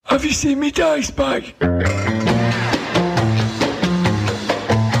Have you seen me dice bag? The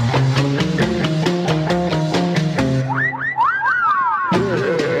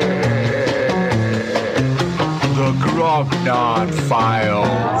Grognard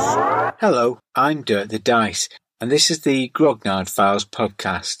Files. Hello, I'm Dirt the Dice, and this is the Grognard Files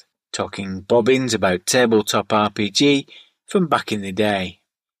podcast, talking bobbins about tabletop RPG from back in the day.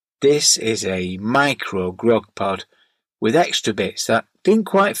 This is a micro grog pod with extra bits that didn't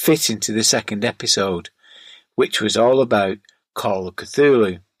quite fit into the second episode, which was all about Call of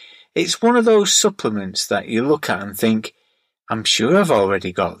Cthulhu. It's one of those supplements that you look at and think, I'm sure I've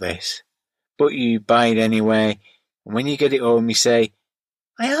already got this. But you buy it anyway, and when you get it home you say,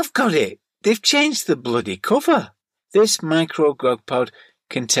 I have got it. They've changed the bloody cover. This micro grog pod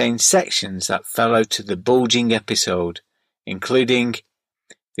contains sections that fell out of the bulging episode, including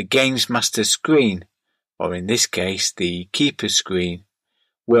the Games Master screen, or in this case the Keeper's screen,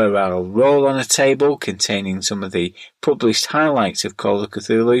 where I'll roll on a table containing some of the published highlights of Call of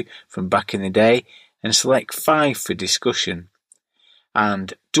Cthulhu from back in the day and select 5 for discussion.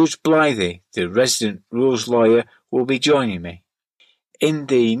 And Judge Blythe, the resident rules lawyer, will be joining me. In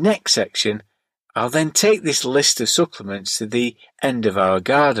the next section, I'll then take this list of supplements to the end of our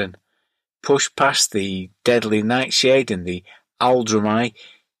garden, push past the Deadly Nightshade and the Aldramai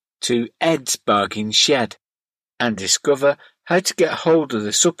to Ed's bargain shed, and discover how to get hold of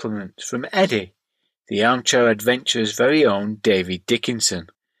the supplements from Eddie, the Armchair Adventurer's very own David Dickinson.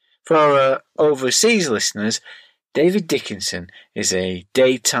 For our overseas listeners, David Dickinson is a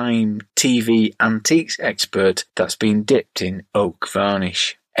daytime TV antiques expert that's been dipped in oak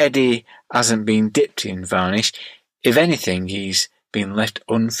varnish. Eddie hasn't been dipped in varnish. If anything, he's been left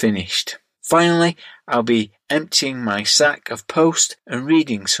unfinished. Finally, I'll be emptying my sack of post and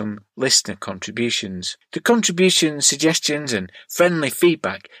reading some listener contributions. The contributions, suggestions and friendly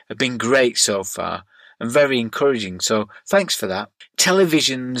feedback have been great so far and very encouraging, so thanks for that.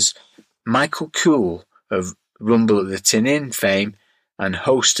 Television's Michael Cool of Rumble at the Tin Inn fame and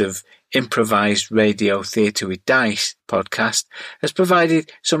host of Improvised Radio Theatre with Dice podcast has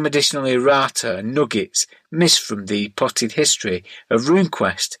provided some additional errata and nuggets missed from the potted history of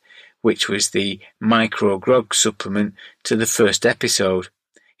RuneQuest, which was the micro grog supplement to the first episode.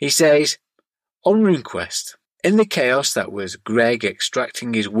 He says, on RuneQuest, in the chaos that was Greg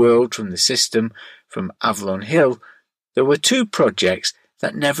extracting his world from the system from Avalon Hill, there were 2 projects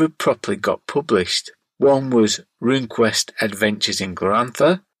that never properly got published. One was RuneQuest Adventures in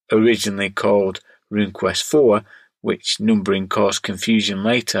Glorantha, originally called RuneQuest 4, which numbering caused confusion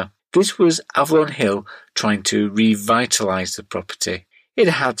later. This was Avalon Hill trying to revitalise the property. It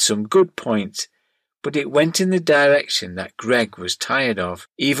had some good points, but it went in the direction that Greg was tired of.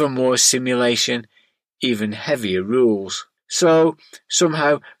 Even more simulation, even heavier rules. So,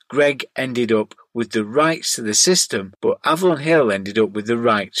 somehow, Greg ended up with the rights to the system, but Avalon Hill ended up with the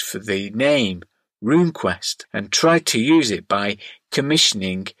rights for the name, RuneQuest, and tried to use it by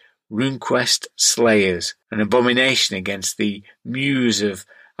commissioning RuneQuest Slayers, an abomination against the muse of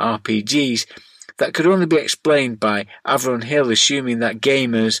RPGs that could only be explained by Avalon Hill assuming that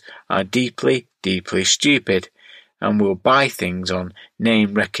gamers are deeply, deeply stupid and will buy things on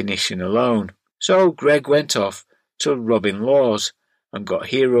name recognition alone. So Greg went off to Robin Laws and got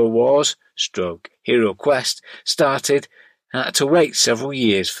Hero Wars / Hero Quest started and had to wait several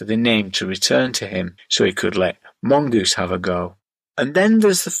years for the name to return to him so he could let Mongoose have a go. And then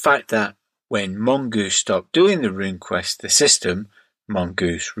there's the fact that when Mongoose stopped doing the RuneQuest, the system,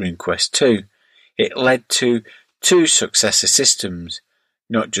 Mongoose RuneQuest 2, it led to 2 successor systems,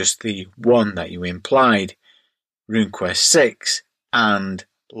 not just the one that you implied, RuneQuest 6 and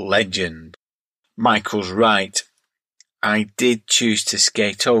Legend. Michael's right. I did choose to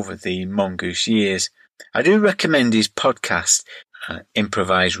skate over the Mongoose years. I do recommend his podcast,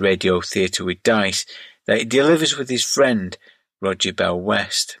 Improvised Radio Theatre with Dice, that he delivers with his friend, Roger Bell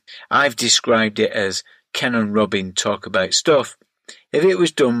West. I've described it as Ken and Robin talk about stuff if it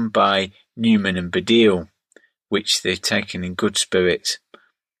was done by Newman and Baddiel, which they've taken in good spirits.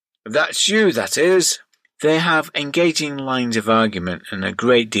 That's you, that is. They have engaging lines of argument and a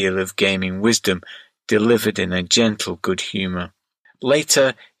great deal of gaming wisdom delivered in a gentle good humour.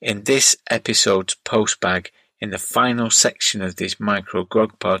 Later in this episode's postbag, in the final section of this micro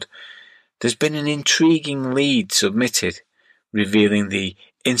grog pod, there's been an intriguing lead submitted, revealing the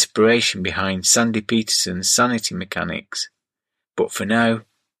inspiration behind Sandy Peterson's sanity mechanics. But for now,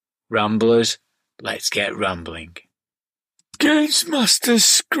 ramblers, let's get rambling. Games Master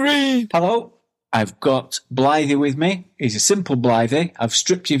screen. Hello, I've got Blythe with me. He's a simple Blythe. I've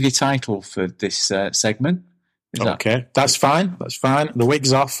stripped you of your title for this segment. Okay, that's fine. That's fine. The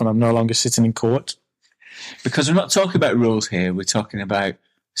wig's off and I'm no longer sitting in court. Because we're not talking about rules here, we're talking about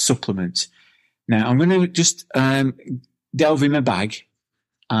supplements. Now, I'm going to just delve in my bag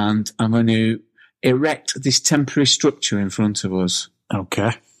and I'm going to erect this temporary structure in front of us.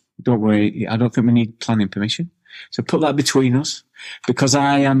 Okay. Don't worry, I don't think we need planning permission. So put that between us, because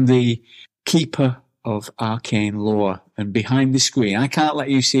I am the keeper of arcane lore, and behind the screen, I can't let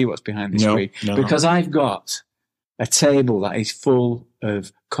you see what's behind the screen, because I've got a table that is full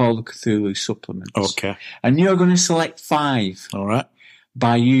of Call of Cthulhu supplements. Okay. And you're going to select 5. All right.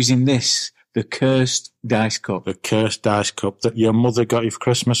 By using this, the cursed dice cup. The cursed dice cup that your mother got you for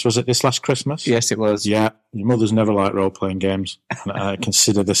Christmas. Was it this last Christmas? Yes, it was. Yeah. Your mother's never liked role-playing games. And I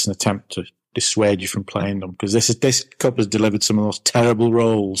consider this an attempt to dissuade you from playing them, because this cup has delivered some of the most terrible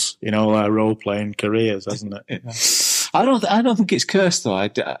roles in all our role-playing careers, hasn't it? Yeah. I don't think it's cursed, though. I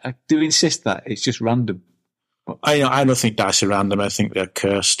do insist that it's just random. I don't think dice are random. I think they're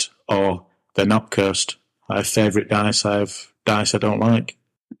cursed, or they're not cursed. I have favourite dice. I have dice I don't like.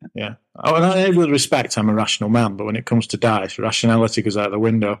 Yeah. Oh, and with respect, I'm a rational man, but when it comes to dice, rationality goes out the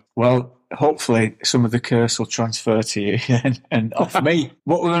window. Well, hopefully some of the curse will transfer to you and off me.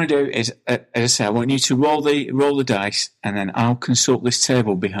 What we're going to do is, as I say, I want you to roll the dice, and then I'll consult this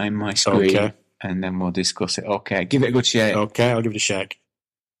table behind my screen, okay, and then we'll discuss it. Okay, give it a good shake. Okay, I'll give it a shake.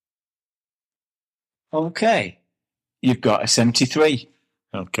 Okay, you've got a 73.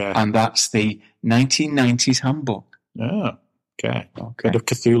 Okay. And that's the 1990s handbook. Oh, okay. Bit of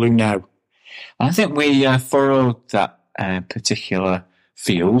Cthulhu now. I think we furrowed that particular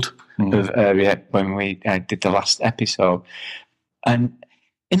field of area when we did the last episode. And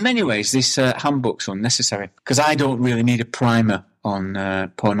in many ways, this handbook's unnecessary, because I don't really need a primer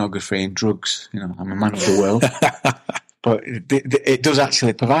on pornography and drugs. You know, I'm a man of the world. But it does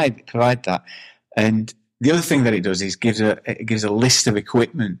actually provide that. And the other thing that it does is it gives a list of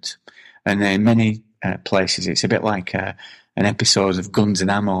equipment. And in many places, it's a bit like an episode of Guns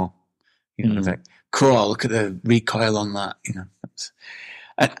and Ammo. You know, like, cool, look at the recoil on that. You know,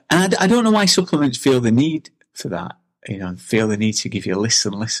 and I don't know why supplements feel the need for that. You know, feel the need to give you lists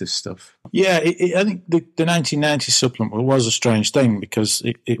and lists of stuff. Yeah, I think the 1990s supplement was a strange thing, because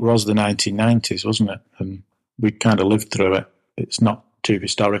it was the 1990s, wasn't it? And we kind of lived through it. It's not too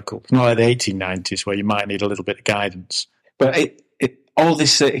historical. It's not like the 1890s where you might need a little bit of guidance. But all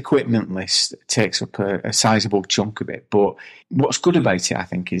this equipment list takes up a sizable chunk of it. But what's good about it, I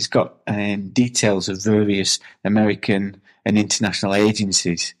think, is it's got details of various American and international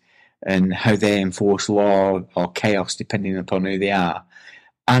agencies and how they enforce law or chaos, depending upon who they are.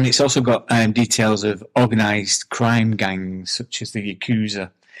 And it's also got details of organised crime gangs, such as the Yakuza,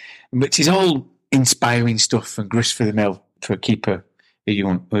 which is all inspiring stuff and grist for the mill for a keeper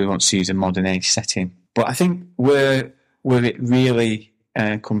who wants to use a modern age setting. But I think where it really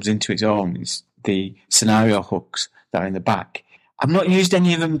comes into its own is the scenario hooks that are in the back. I've not used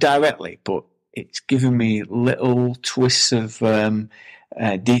any of them directly, but it's given me little twists of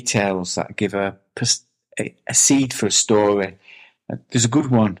details that give a seed for a story. There's a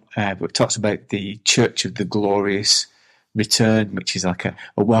good one where it talks about the Church of the Glorious Return, which is like a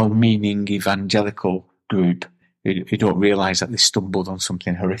well-meaning evangelical group who don't realise that they stumbled on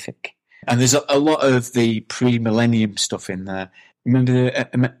something horrific. And there's a lot of the pre-millennium stuff in there. Remember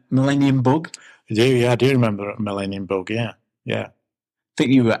the Millennium Bug? I do remember a Millennium Bug, yeah. I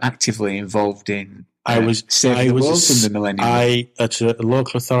think you were actively involved in saving the world from the Millennium Bug. At a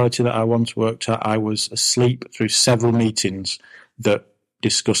local authority that I once worked at, I was asleep through several meetings that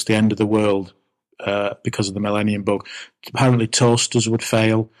discussed the end of the world because of the Millennium Bug. Apparently toasters would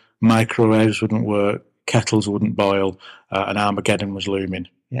fail, microwaves wouldn't work, kettles wouldn't boil, and Armageddon was looming.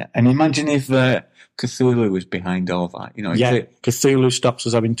 Yeah, and imagine if Cthulhu was behind all that. You know, Cthulhu stops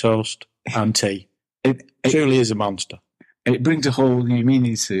us having toast and tea. It truly is a monster. It brings a whole new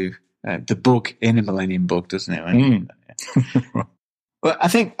meaning to the bug in a Millennium Bug, doesn't it? Right? Well, I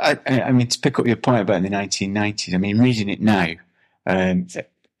think, I mean, to pick up your point about the 1990s, I mean, reading it now,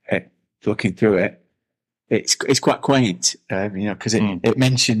 looking through it, it's quite quaint, you know, because it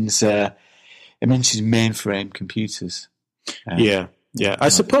mentions mainframe computers. Yeah. I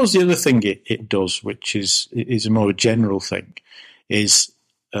suppose the other thing it does, which is a more general thing, is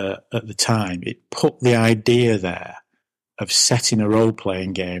at the time it put the idea there of setting a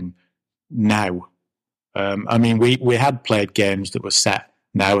role-playing game now. I mean, we had played games that were set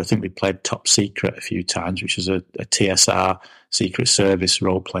now. I think we played Top Secret a few times, which is a TSR Secret Service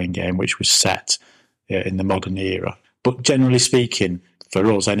role-playing game, which was set in the modern era. But generally speaking, for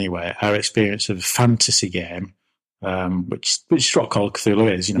us anyway, our experience of a fantasy game, which is what Call of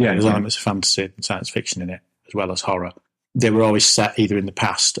Cthulhu is, you know, there's elements of fantasy and science fiction in it as well as horror. They were always set either in the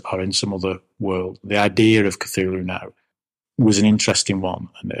past or in some other world. The idea of Cthulhu now was an interesting one,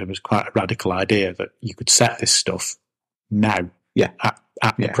 and it was quite a radical idea that you could set this stuff now,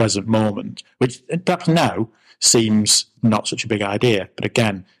 at the present moment, which perhaps now seems not such a big idea. But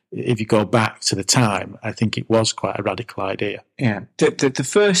again, if you go back to the time, I think it was quite a radical idea. Yeah. The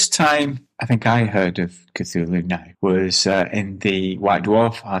first time I think I heard of Cthulhu now was in the White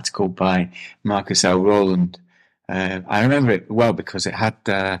Dwarf article by Marcus L. Rowland. I remember it well because it had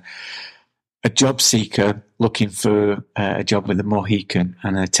a job seeker looking for a job with a Mohican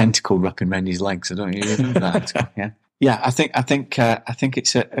and a tentacle wrapping around his legs. I don't even remember that. Yeah. I think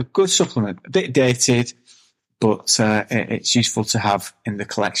it's a good supplement. A bit dated, but it's useful to have in the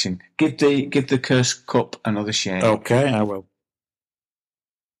collection. Give the Cursed Cup another shake. Okay, I will.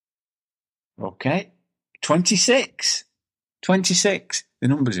 Okay, 26. The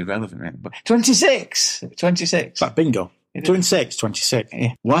number's irrelevant, right? But 26. That bingo. 26.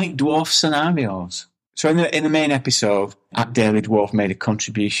 Yeah. White Dwarf scenarios. So in the main episode, at Daily Dwarf made a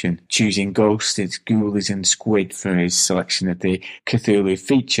contribution choosing ghosted, ghoulies and squid for his selection of the Cthulhu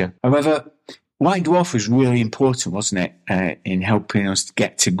feature. However, White Dwarf was really important, wasn't it, in helping us to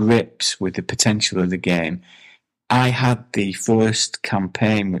get to grips with the potential of the game. I had the first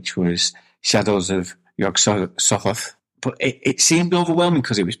campaign, which was Shadows of Yog-Sothoth, but it seemed overwhelming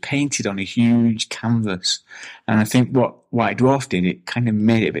because it was painted on a huge canvas. And I think what White Dwarf did, it kind of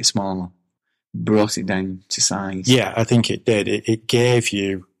made it a bit smaller, brought it down to size. Yeah, I think it did. It gave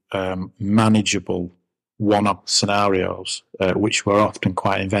you manageable one-off scenarios, which were often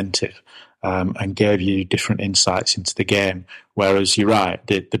quite inventive, and gave you different insights into the game. Whereas you're right,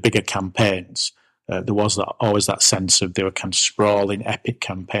 the bigger campaigns, there was always that sense of they were kind of sprawling, epic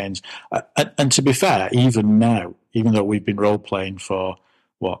campaigns. And to be fair, even now, even though we've been role-playing for,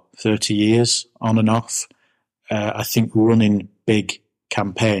 30 years on and off, I think running big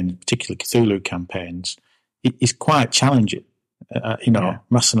campaigns, particularly Cthulhu campaigns, is quite challenging.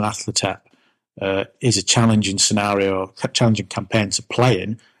 Master and Athletep is a challenging scenario, challenging campaign to play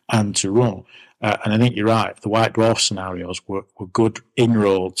in and to run. And I think you're right, the White Dwarf scenarios were good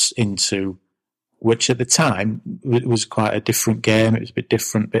inroads into which at the time it was quite a different game. It was a bit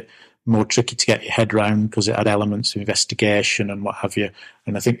different, a bit more tricky to get your head around because it had elements of investigation and what have you.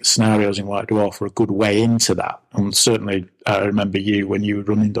 And I think the scenarios in White Dwarf were a good way into that. And certainly I remember you, when you were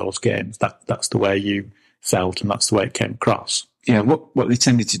running those games, that's the way you felt and that's the way it came across. Yeah, what they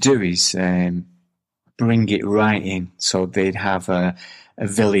tended to do is bring it right in. So they'd have a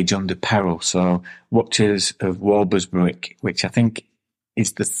village under peril. So Watchers of Walbersbrick, which I think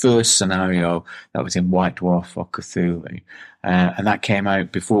is the first scenario that was in White Dwarf for Cthulhu. And that came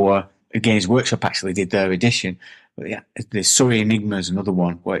out before Games Workshop actually did their edition. But yeah, the Surrey Enigma is another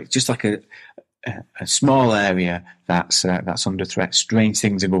one where it's just like a small area that's under threat. Strange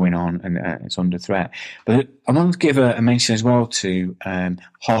things are going on and it's under threat. But I want to give a mention as well to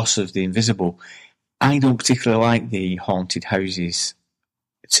Horse of the Invisible. I don't particularly like the haunted houses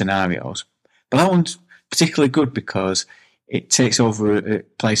scenarios, but that one's particularly good because it takes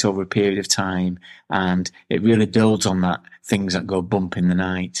place over a period of time, and it really builds on that things that go bump in the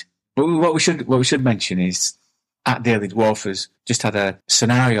night. But what we should mention is at Daily Dwarfers just had a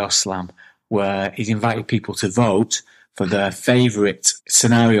scenario slam where he's invited people to vote for their favourite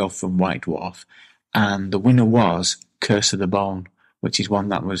scenario from White Dwarf, and the winner was Curse of the Bone, which is one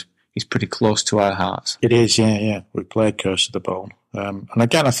that is pretty close to our hearts. It is, yeah. We played Curse of the Bone, and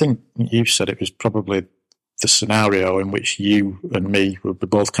again, I think you said it was probably the scenario in which you and me we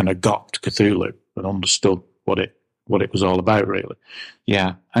both kind of got Cthulhu and understood what it was all about, really.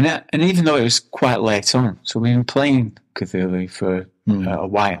 Yeah, and even though it was quite late on, so we've been playing Cthulhu for a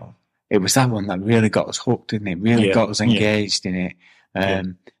while, it was that one that really got us hooked, didn't it? Really got us engaged in it.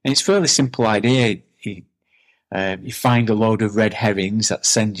 And it's a fairly simple idea. You find a load of red herrings that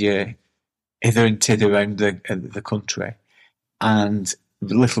send you hither and thither around the country, and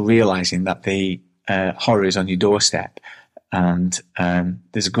little realising that the horror is on your doorstep. And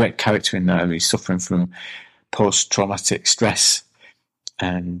there's a great character in there who's suffering from post-traumatic stress,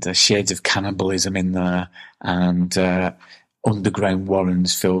 and shades of cannibalism in there, and underground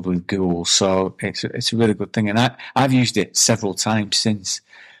warrens filled with ghouls. So it's a really good thing, and I've used it several times since.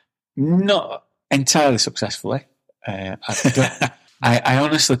 Not entirely successfully. I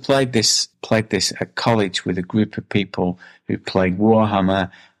honestly played this at college with a group of people who played Warhammer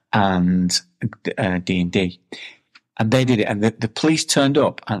and D&D, and they did it. And the police turned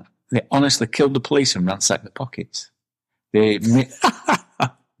up, and they honestly killed the police and ransacked the pockets. They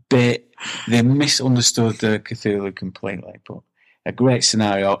misunderstood the Cthulhu completely, but a great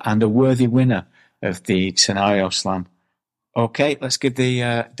scenario and a worthy winner of the scenario slam. Okay, let's give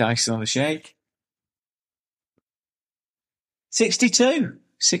the dice another shake. 62.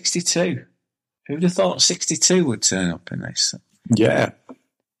 62. Who'd have thought 62 would turn up in this? Yeah.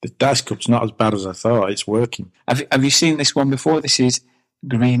 The dice cup's not as bad as I thought. It's working. Have you seen this one before? This is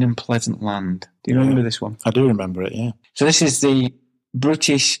Green and Pleasant Land. Do you remember this one? I do remember it, yeah. So this is the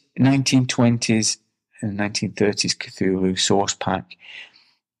British 1920s and 1930s Cthulhu source pack.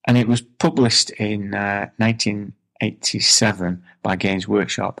 And it was published in 1987 by Games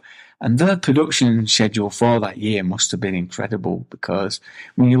Workshop. And their production schedule for that year must have been incredible, because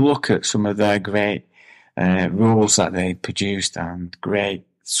when you look at some of their great rules that they produced and great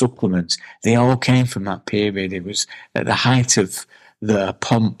supplements, they all came from that period. It was at the height of the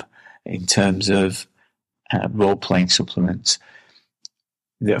pump in terms of role-playing supplements.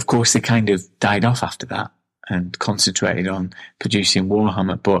 Of course, they kind of died off after that and concentrated on producing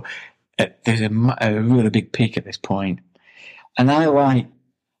Warhammer, but there's a really big peak at this point. And I like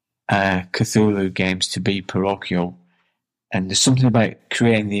Cthulhu games to be parochial, and there's something about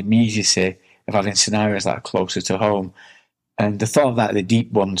creating the immediacy of having scenarios that are closer to home. And the thought that the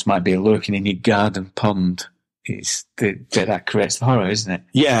deep ones might be lurking in your garden pond is the bit that creates the horror, isn't it?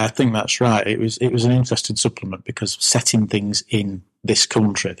 Yeah, I think that's right. It was an interesting supplement, because setting things in this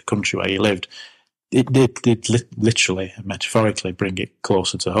country, the country where you lived, it did literally and metaphorically bring it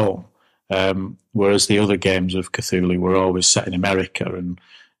closer to home. Whereas the other games of Cthulhu were always set in America, and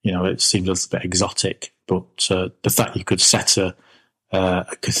it seemed a little bit exotic. But the fact you could set a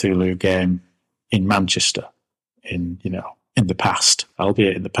Cthulhu game in Manchester, in the past,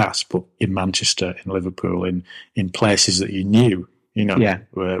 albeit in the past, but in Manchester, in Liverpool, in places that you knew,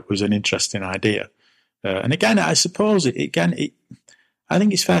 was an interesting idea. And again, I suppose I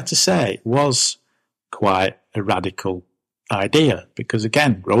think it's fair to say it was quite a radical idea, because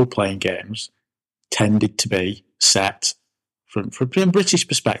again, role-playing games tended to be set from a British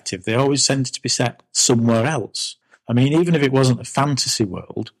perspective. They always tended to be set somewhere else. I mean, even if it wasn't a fantasy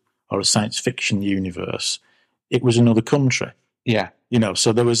world or a science fiction universe, it was another country. Yeah.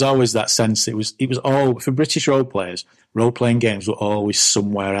 So there was always that sense it was all, for British role players, role-playing games were always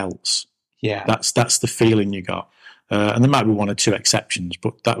somewhere else. Yeah. That's the feeling you got. And there might be one or two exceptions,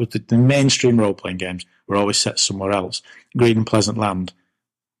 but that was the mainstream role-playing games were always set somewhere else. Green and Pleasant Land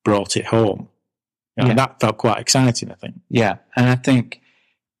brought it home. And that felt quite exciting, I think. Yeah, and I think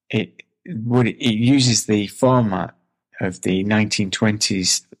it uses the format of the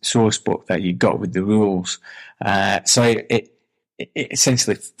 1920s source book that you got with the rules. So it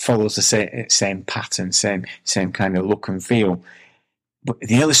essentially follows the same pattern, same kind of look and feel. But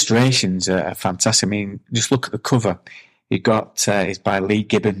the illustrations are fantastic. I mean, just look at the cover. You got it's by Lee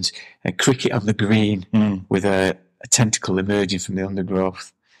Gibbons, a cricket on the green with a tentacle emerging from the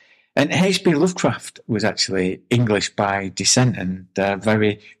undergrowth. And H.P. Lovecraft was actually English by descent and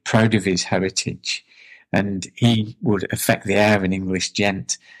very proud of his heritage. And he would affect the air an English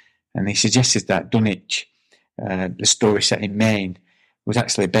gent. And he suggested that Dunwich, the story set in Maine, was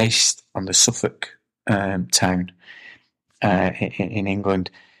actually based on the Suffolk town in England.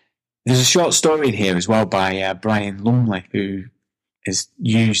 There's a short story in here as well by Brian Lumley, who has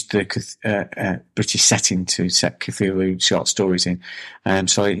used the British setting to set Cthulhu short stories in.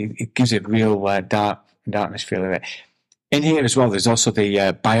 So it gives it real darkness feel of it. In here as well, there's also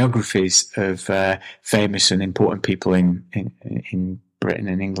the biographies of famous and important people in Britain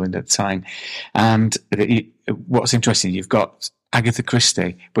and England at the time. And what's interesting, you've got Agatha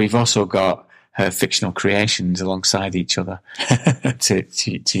Christie, but you've also got her fictional creations alongside each other to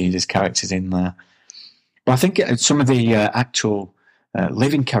use as characters in there. But I think some of the actual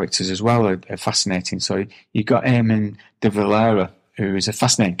living characters as well are fascinating. So you've got Eamon de Valera, who is a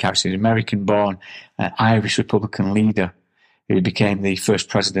fascinating character, an American-born Irish Republican leader who became the first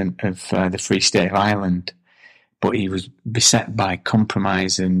president of the Free State of Ireland. But he was beset by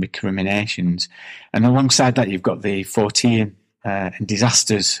compromise and recriminations. And alongside that, you've got the Fortean and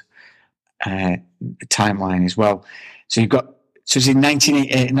disasters timeline as well. So it's in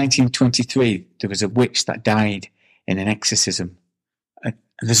 1923, there was a witch that died in an exorcism. And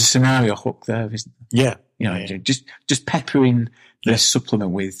there's a scenario hook there, isn't there? Yeah. Just peppering the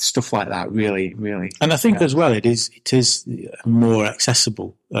supplement with stuff like that, really, really. And I think as well, it is more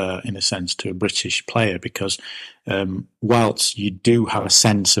accessible in a sense to a British player, because whilst you do have a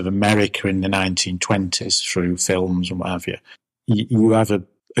sense of America in the 1920s through films and what have you, you have a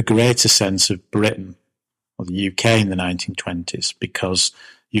greater sense of Britain or the UK in the 1920s because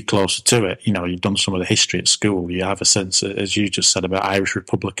you're closer to it. You've done some of the history at school. You have a sense, as you just said, about Irish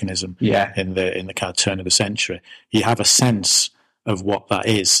republicanism in the kind of turn of the century. You have a sense of what that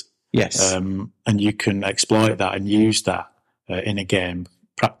is. Yes. And you can exploit that and use that in a game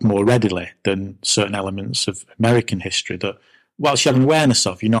perhaps more readily than certain elements of American history that, whilst you have an awareness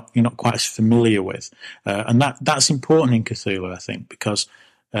of, you're not quite as familiar with. And that's important in Cthulhu, I think, because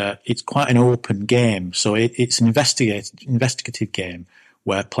it's quite an open game. So it's an investigative game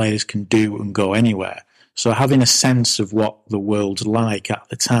where players can do and go anywhere. So having a sense of what the world's like at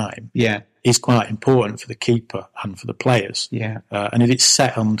the time is quite important for the keeper and for the players. Yeah. And if it's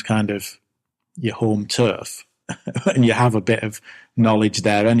set on kind of your home turf and you have a bit of knowledge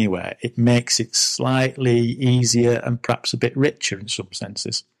there anyway, it makes it slightly easier and perhaps a bit richer in some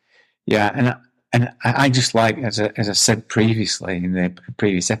senses. Yeah, and I just like, as I said previously in the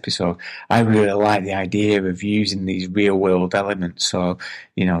previous episode, I really like the idea of using these real world elements. So,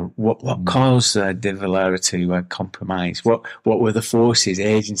 what caused the Devilera to compromise? What were the forces,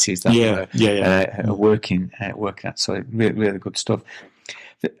 agencies that were working at? So really, really good stuff.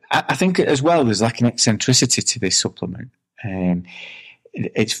 I think as well, there's like an eccentricity to this supplement.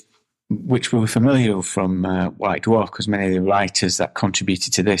 It's which we were familiar with from White Dwarf, because many of the writers that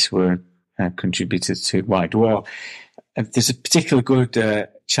contributed to this were contributed to White Dwarf. There's a particularly good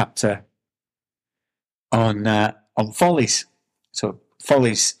chapter on follies. So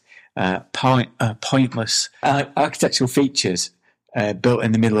follies, pointless architectural features built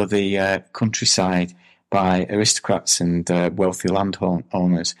in the middle of the countryside by aristocrats and wealthy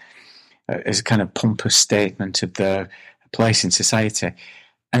landowners as a kind of pompous statement of their place in society.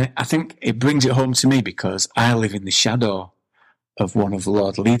 And I think it brings it home to me because I live in the shadow of one of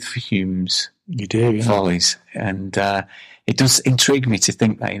Lord Leithume's follies. And it does intrigue me to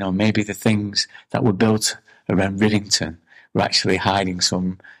think that, maybe the things that were built around Riddington were actually hiding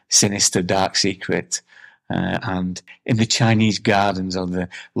some sinister, dark secret. And in the Chinese gardens of the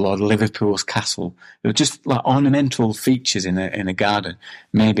Lord Liverpool's castle, they were just like ornamental features in a garden.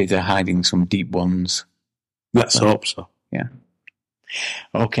 Maybe they're hiding some deep ones. Let's hope so. Yeah.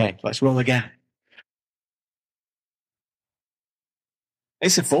 Okay, let's roll again.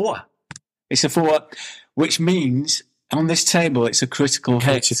 It's a 4. It's a 4, which means on this table it's a critical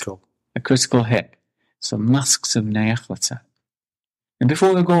hit. A critical hit. So Masks of Nyarlathotep. And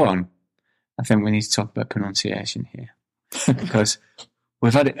before we go on, I think we need to talk about pronunciation here. Because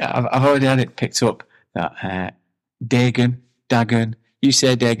we've had it, I've already had it picked up that Dagon, you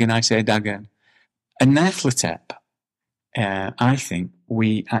say Dagon, I say Dagon. And Nyarlathotep, I think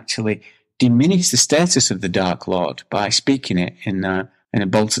we actually diminish the status of the Dark Lord by speaking it in a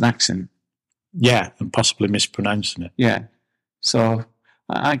Bolton accent. Yeah, and possibly mispronouncing it. Yeah. So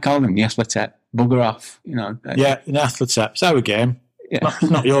I call him Nyarlathotep, bugger off, Yeah, Nyarlathotep. It's our game. Yeah.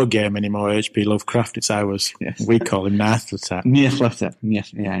 Not your game anymore, H.P. Lovecraft. It's ours. Yes. We call him Nyarlathotep. Nyarlathotep.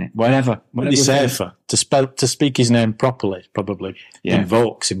 Yes, yeah. Whatever. It's safer to speak his name properly. Probably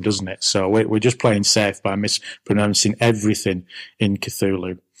invokes him, doesn't it? So we're just playing safe by mispronouncing everything in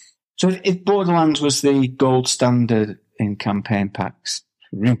Cthulhu. So if Borderlands was the gold standard in campaign packs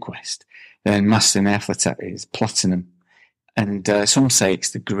for RuneQuest, then Master Nyarlathotep is platinum, and some say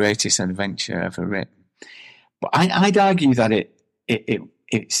it's the greatest adventure ever written. But I'd argue that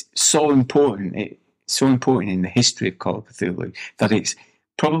it's so important. It's so important in the history of Call of Cthulhu that it's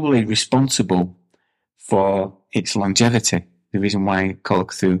probably responsible for its longevity. The reason why Call of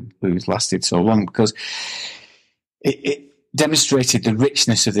Cthulhu has lasted so long, because it demonstrated the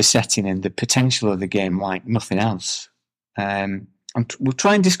richness of the setting and the potential of the game like nothing else. And we'll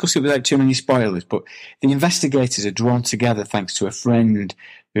try and discuss it without too many spoilers, but the investigators are drawn together thanks to a friend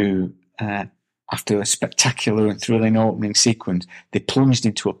who, after a spectacular and thrilling opening sequence, they plunged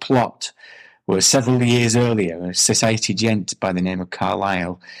into a plot where several years earlier, a society gent by the name of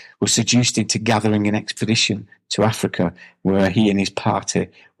Carlyle was seduced into gathering an expedition to Africa where he and his party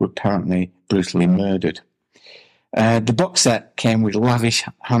were apparently brutally murdered. The box set came with lavish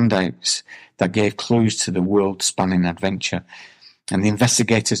handouts that gave clues to the world-spanning adventure, and the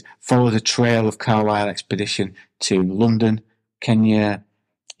investigators followed a trail of Carlyle expedition to London, Kenya,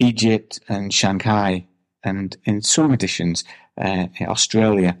 Egypt and Shanghai, and in some editions,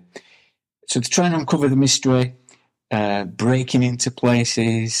 Australia. So to try and uncover the mystery, breaking into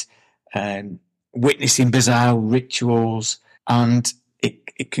places, witnessing bizarre rituals, and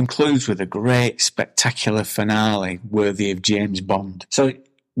it concludes with a great, spectacular finale worthy of James Bond. So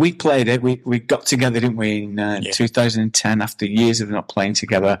we played it. We got together, didn't we, in 2010 after years of not playing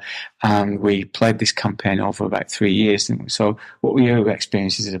together, and we played this campaign over about 3 years, didn't we? So what were your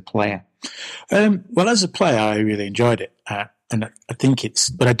experiences as a player? Well, as a player, I really enjoyed it, and I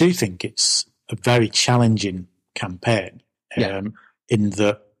do think it's a very challenging campaign. In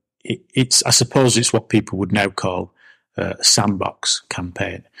that I suppose it's what people would now call sandbox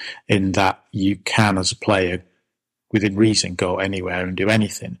campaign, in that you can, as a player, within reason, go anywhere and do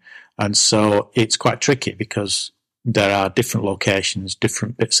anything. And so it's quite tricky because there are different locations,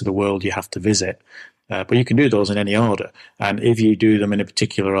 different bits of the world you have to visit. But you can do those in any order. And if you do them in a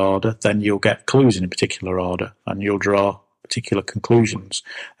particular order, then you'll get clues in a particular order and you'll draw particular conclusions,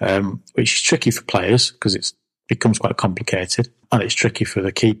 which is tricky for players because it becomes quite complicated. And it's tricky for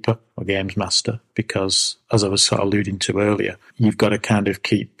the keeper or games master because, as I was sort of alluding to earlier, you've got to kind of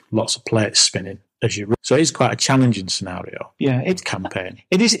keep lots of plates spinning as you run. So it is quite a challenging scenario. Yeah, it's campaign.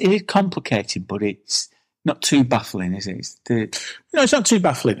 It is complicated, but it's not too baffling, is it? No, it's not too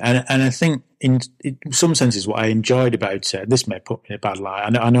baffling. And I think in some senses what I enjoyed about it, this may put me in a bad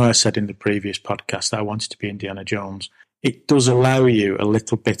light. I know I said in the previous podcast that I wanted to be Indiana Jones. It does allow you a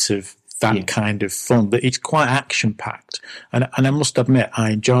little bit of that kind of fun, but it's quite action-packed. And I must admit, I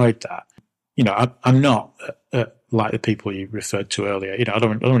enjoyed that. You know, I'm not like the people you referred to earlier. You know, I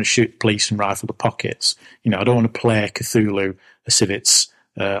don't want to shoot police and rifle the pockets. You know, I don't want to play Cthulhu as if it's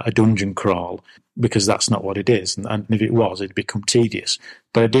a dungeon crawl, because that's not what it is. And if it was, it'd become tedious.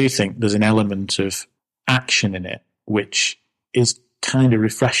 But I do think there's an element of action in it, which is kind of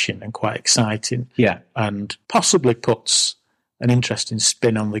refreshing and quite exciting. Yeah. And possibly puts an interesting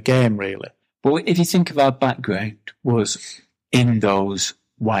spin on the game, really. Well, if you think of our background was in those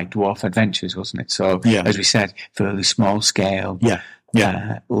White Dwarf adventures, wasn't it? So, as we said, fairly small scale.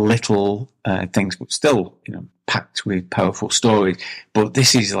 Little things, but still, you know, packed with powerful stories. But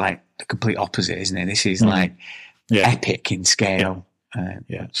this is like the complete opposite, isn't it? This is like epic in scale. And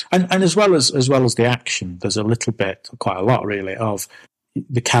as well as the action, there's a little bit, quite a lot really, of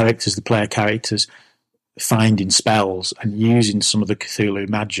the characters, the player characters, finding spells and using some of the Cthulhu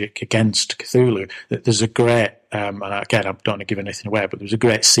magic against Cthulhu. There's a great, and again, I don't want to give anything away, but there was a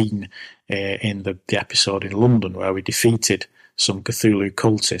great scene in the episode in London where we defeated some Cthulhu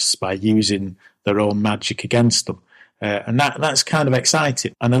cultists by using their own magic against them. And that's kind of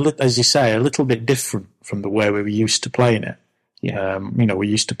exciting. And as you say, a little bit different from the way we were used to playing it. Yeah. You know, we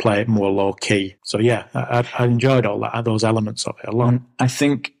used to play it more low key. So yeah, I enjoyed all those elements of it a lot. And I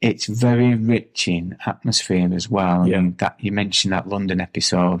think it's very rich in atmosphere as well. Yeah. And that you mentioned that London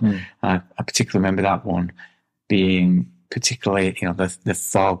episode. I particularly remember that one being particularly, you know, the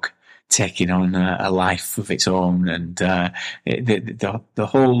fog taking on a life of its own, and the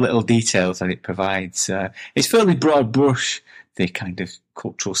whole little details that it provides. It's fairly broad brush, the kind of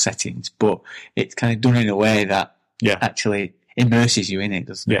cultural settings, but it's kind of done in a way that actually immerses you in it,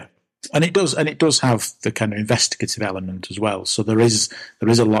 doesn't it? Yeah. And it does have the kind of investigative element as well. So there is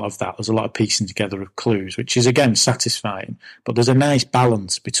a lot of that. There's a lot of piecing together of clues, which is again satisfying. But there's a nice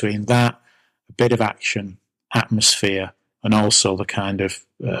balance between that, a bit of action, atmosphere, and also the kind of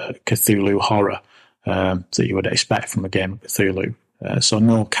Cthulhu horror that you would expect from a game of Cthulhu. So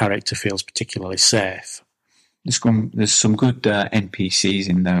no character feels particularly safe. There's some good NPCs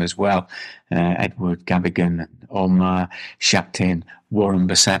in there as well. Edward Gavigan, Omar Shaktin, Warren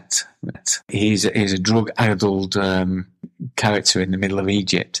Bassett. He's a drug-addled character in the middle of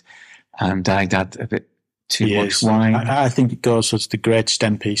Egypt, and I'd had a bit too much wine. I think it goes as the greatest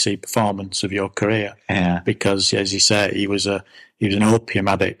NPC performance of your career. Yeah. Because, as you say, he was an opium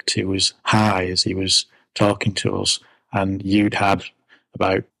addict. He was high as he was talking to us, and you'd had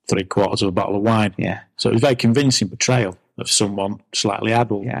about 3/4 of a bottle of wine. Yeah. So it was a very convincing portrayal of someone slightly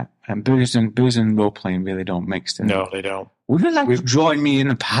addled. Yeah. And booze and role playing really don't mix together. No, they don't. Would you like to join me in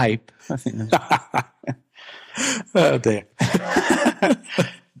a pipe? I think oh dear.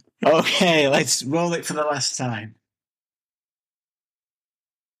 Okay, let's roll it for the last time.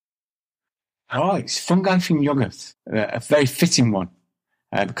 Oh, it's Fungi from Yogurt. A very fitting one,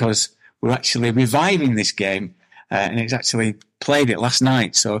 because we're actually reviving this game, and it's actually played it last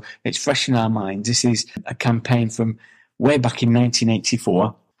night, so it's fresh in our minds. This is a campaign from way back in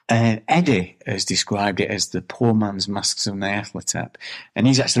 1984. Eddie has described it as the poor man's Masks of Nyarlathotep, and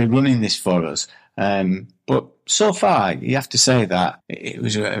he's actually running this for us. But so far, you have to say that it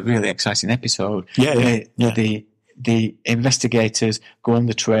was a really exciting episode. The investigators go on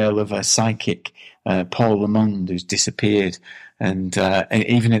the trail of a psychic, Paul Lamond, who's disappeared. And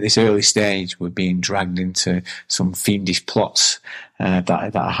even at this early stage, we're being dragged into some fiendish plots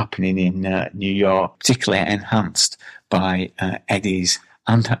that are happening in New York, particularly enhanced by Eddie's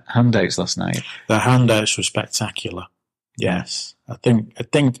handouts last night. The handouts were spectacular. Yes, I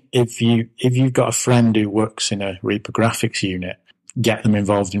think if you've got a friend who works in a Reaper graphics unit, get them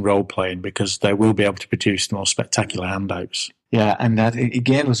involved in role playing, because they will be able to produce the most spectacular handouts. Yeah, and that it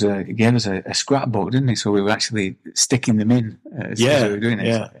gave us a scrapbook, didn't it? So we were actually sticking them in as we were doing it.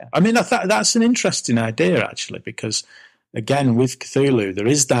 Yeah. So, yeah. I mean, that's an interesting idea, actually, because, again, with Cthulhu, there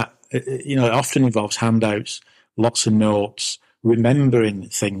is that, it often involves handouts, lots of notes, remembering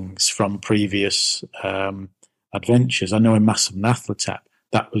things from previous adventures. I know in Master Nathlatep,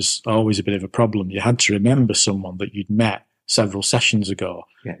 that was always a bit of a problem. You had to remember someone that you'd met several sessions ago.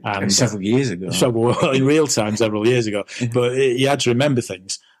 Yeah, and several years ago. Well, in real time, several years ago. But you had to remember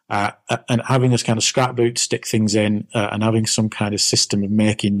things. And having this kind of scrapbook to stick things in and having some kind of system of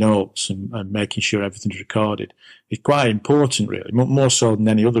making notes and making sure everything's recorded is quite important, really, more so than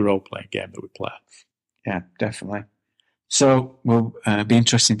any other role-playing game that we play. Yeah, definitely. So we'll be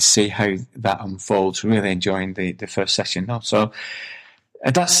interesting to see how that unfolds. Really enjoying the first session now. So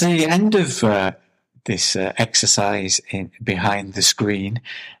that's the end of this exercise behind the screen.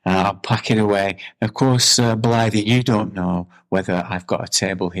 I'll pack it away. Of course, Blythe, you don't know whether I've got a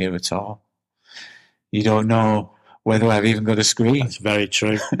table here at all. You don't know whether I've even got a screen. That's very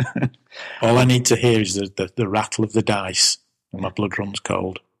true. All I need to hear is the rattle of the dice, and my blood runs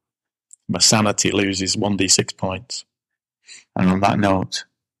cold. My sanity loses 1d6 points. And on that note,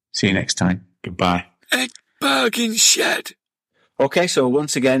 see you next time. Goodbye. A bargain shed. Okay, so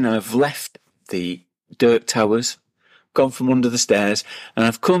once again, I've left the dirt towers, gone from under the stairs, and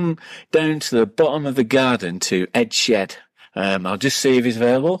I've come down to the bottom of the garden to Ed's shed. I'll just see if he's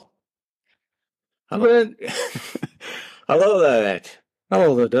available. Hello, hello there, Ed.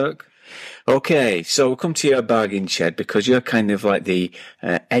 Hello there, Dirk. Okay, so we'll come to your bargain shed because you're kind of like the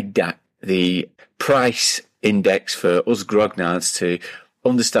EGDAC, the price index for us grognards to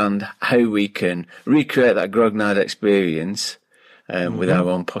understand how we can recreate that grognard experience with our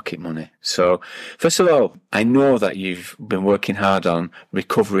own pocket money. So, first of all, I know that you've been working hard on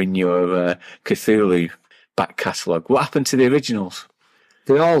recovering your Cthulhu back catalogue. What happened to the originals?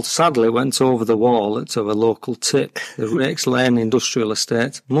 They all sadly went over the wall to a local tip, the Rakes Lane Industrial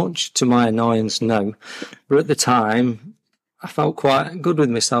Estate, much to my annoyance now. But at the time, I felt quite good with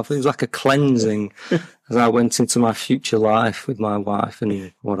myself. It was like a cleansing as I went into my future life with my wife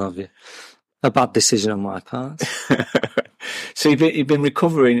and what have you. A bad decision on my part. So you've been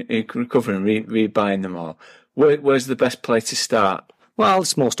recovering, rebuying them all. Where's the best place to start? Well,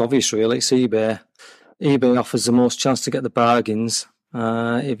 it's most obvious, really. It's eBay. eBay offers the most chance to get the bargains.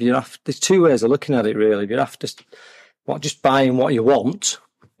 There's two ways of looking at it, really. If you're after just buying what you want,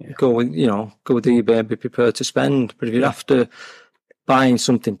 go with eBay and be prepared to spend. But if you're after buying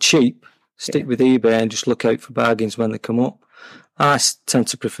something cheap, stick with eBay and just look out for bargains when they come up. I tend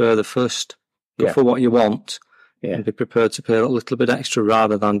to prefer the first. Go for what you want and be prepared to pay a little bit extra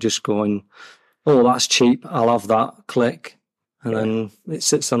rather than just going, oh, that's cheap, I'll have that, click, and then it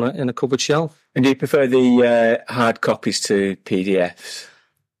sits in a cupboard shelf. And do you prefer the hard copies to PDFs?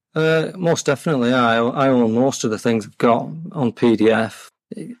 Most definitely, I own most of the things I've got on PDF.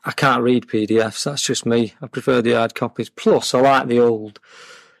 I can't read PDFs, that's just me. I prefer the hard copies. Plus, I like the old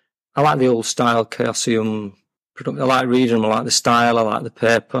style Chaosium product. I like reading them, I like the style, I like the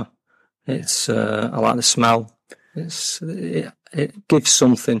paper. I like the smell. It gives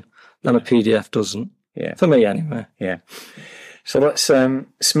something that a PDF doesn't. Yeah. For me, anyway. Yeah. So let's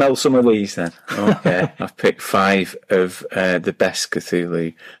smell some of these then. Okay. I've picked 5 of the best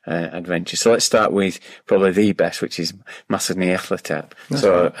Cthulhu adventures. So let's start with probably the best, which is Master Nyarlathotep.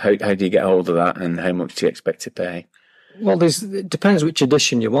 So how do you get hold of that, and how much do you expect to pay? Well, it depends which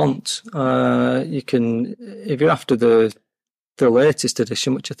edition you want. You can, if you're after the latest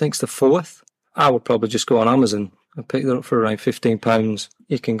edition, which I think is the 4th, I would probably just go on Amazon and pick that up for around £15.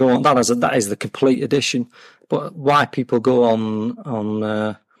 You can go on that is the complete edition. But why people go on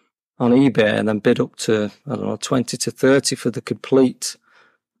eBay and then bid up to 20 to 30 for the complete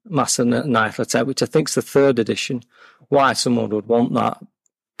Master Nyarlathotep, which I think is the 3rd edition? Why someone would want that?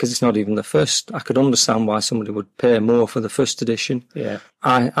 Because it's not even the first. I could understand why somebody would pay more for the first edition. Yeah,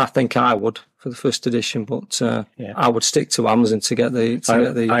 I think I would for the first edition, but I would stick to Amazon to get the.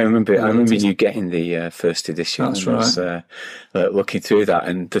 I remember you getting the first edition. That's right. Looking through that,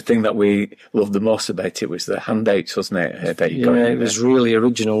 and the thing that we loved the most about it was the handouts, wasn't it? That you got it was really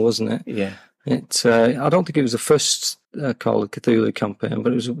original, wasn't it? Yeah. I don't think it was the first Call of Cthulhu campaign,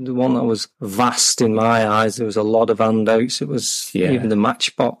 but it was the one that was vast in my eyes. There was a lot of handouts. It was even the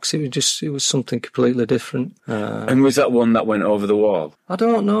matchbox. It was something completely different. And was that one that went over the wall? I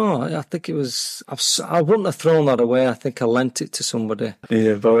don't know. I think it was. I wouldn't have thrown that away. I think I lent it to somebody.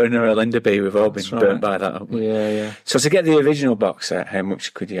 Yeah, but in our Lenderby, we've all been burnt by that, haven't we? Yeah. So to get the original box set, how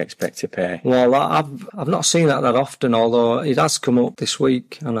much could you expect to pay? Well, I've not seen that often, although it has come up this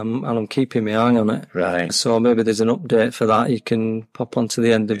week, and I'm keeping my eye on it. Right. So maybe there's an update date for that, you can pop onto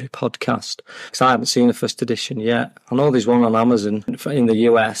the end of your podcast. Because I haven't seen a first edition yet. I know there's one on Amazon in the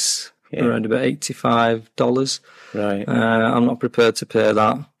US, around about $85. Right. I'm not prepared to pay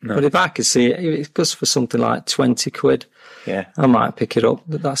that. No. But if I could see it, if it goes for something like 20 quid, I might pick it up.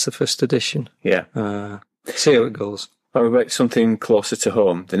 But that's the first edition. Yeah. See how it goes. What about something closer to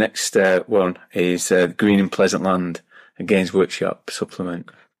home? The next one is Green and Pleasant Land, a Games Workshop supplement.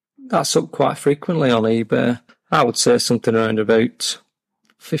 That's up quite frequently on eBay. I would say something around about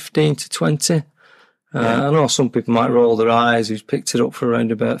 15 to 20. I know some people might roll their eyes who's picked it up for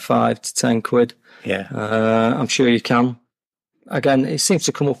around about 5 to 10 quid. Yeah. I'm sure you can. Again, it seems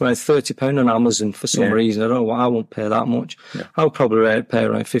to come up around £30 on Amazon for some reason. I don't know why I won't pay that much. Yeah. I would probably pay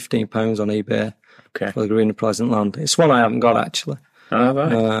around £15 on eBay for the Green and Pleasant Land. It's one I haven't got, actually. Oh,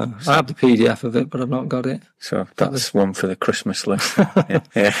 right. I have the PDF of it, but I've not got it. So that's one for the Christmas list.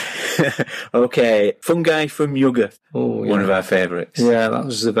 Okay, Fungi from Yuggoth. Oh, one of our favourites. Yeah, that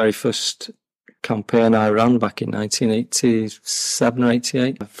was the very first campaign I ran back in 1987 or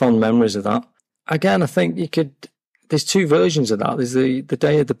 88. Fond memories of that. Again, I think there's two versions of that. There's the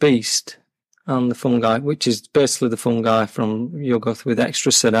Day of the Beast and the Fungi, which is basically the Fungi from Yuggoth with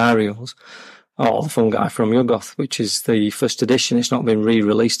extra scenarios. Or the Fungi from Yuggoth, which is the first edition. It's not been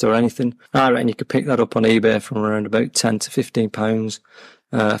re-released or anything. I reckon you could pick that up on eBay from around about £10 to £15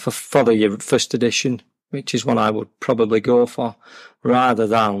 for the first edition, which is what I would probably go for, rather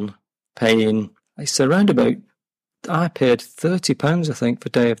than paying, it's around about, I paid £30, I think, for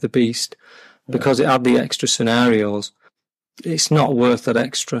Day of the Beast, because it had the extra scenarios. It's not worth that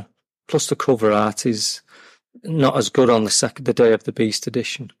extra. Plus the cover art is not as good on the Day of the Beast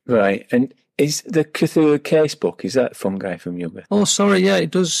edition. Right, and is the Cthulhu Casebook, is that Fungi from Yuggoth? Oh, sorry, yeah, it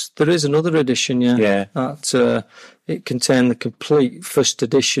does. There is another edition, yeah. That it contained the complete first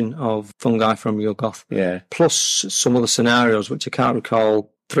edition of Fungi from Yuggoth. Yeah. Plus some other scenarios, which I can't recall.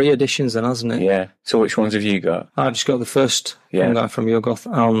 3 editions then, hasn't it? Yeah. So which ones have you got? I've just got the first Fungi from Yuggoth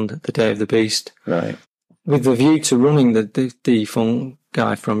and the Day of the Beast. Right. With the view to running the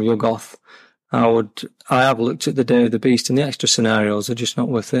Fungi from Yuggoth, I have looked at the Day of the Beast, and the extra scenarios are just not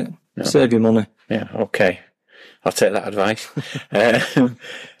worth it. No. Save your money. Yeah, okay. I'll take that advice.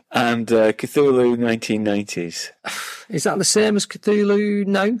 And Cthulhu 1990s. Is that the same as Cthulhu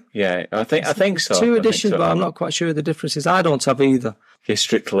now? Yeah, I think so. 2 editions, but I'm not quite sure of the differences. I don't have either. You're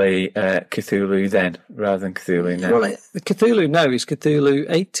strictly Cthulhu then, rather than Cthulhu now. Well, the Cthulhu now is Cthulhu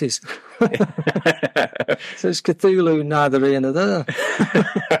 80s. So it's Cthulhu neither here nor there.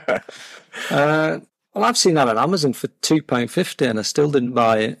 Well, I've seen that on Amazon for £2.50 and I still didn't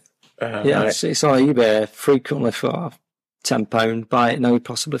buy it. Right. It's on eBay frequently for £10. Buy it now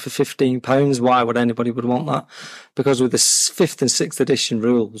possibly for £15. Why would anybody want that? Because with the 5th and 6th edition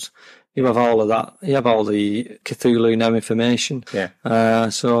rules, you have all of that. You have all the Cthulhu now information. Yeah.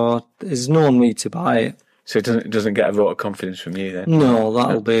 So there's no need to buy it. So it doesn't get a vote of confidence from you then? No,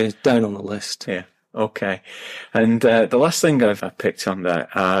 that'll be down on the list. Yeah. Okay. And the last thing I've picked on there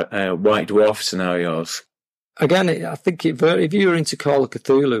are White Dwarf scenarios. Again, I think if you were into Call of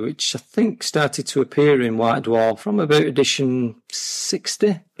Cthulhu, which I think started to appear in White Dwarf from about edition 60,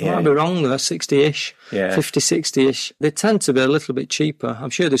 I might be wrong there, 60-ish, 50, 60-ish, they tend to be a little bit cheaper. I'm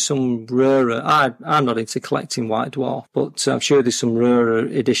sure there's some rarer, I'm not into collecting White Dwarf, but I'm sure there's some rarer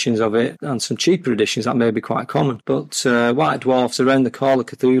editions of it and some cheaper editions that may be quite common. But White Dwarfs around the Call of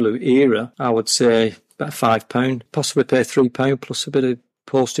Cthulhu era, I would say about £5, possibly pay £3 plus a bit of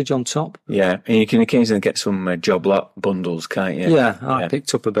postage on top. Yeah, and you can occasionally get some job lot bundles, can't you? Yeah, I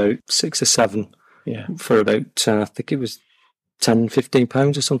picked up about 6 or 7 for about, I think it was £10,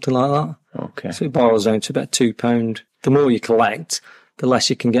 £15 or something like that. Okay. So it boils down to about £2. The more you collect, the less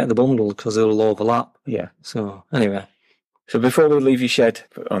you can get the bundle because it'll overlap. Yeah. So, anyway. So before we leave your shed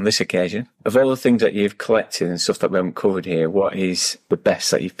on this occasion, of all the things that you've collected and stuff that we haven't covered here, what is the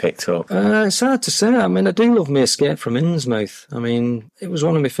best that you've picked up? It's hard to say. I mean, I do love my Escape from Innsmouth. I mean, it was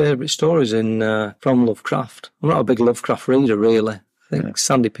one of my favourite stories from Lovecraft. I'm not a big Lovecraft reader, really. I think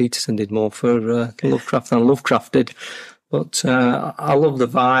Sandy Peterson did more for Lovecraft than Lovecraft did. But I love the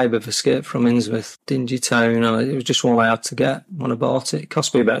vibe of Escape from Innsmouth, Dingy Town, and it was just one I had to get when I bought it. It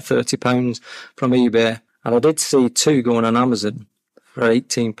cost me about £30 from eBay. And I did see 2 going on Amazon for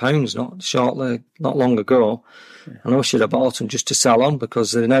 £18 not long ago. Yeah. And I should have bought them just to sell on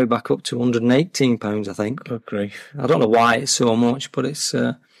because they're now back up to £118, I think. Good grief. I don't know why it's so much, but it's,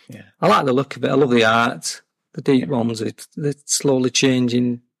 I like the look of it. I love the art, the deep ones. They're slowly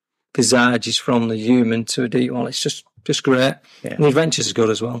changing visages from the human to a deep one. It's just great. Yeah. And the adventure's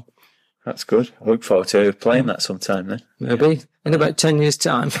good as well. That's good. I look forward to playing that sometime then. Maybe in about 10 years'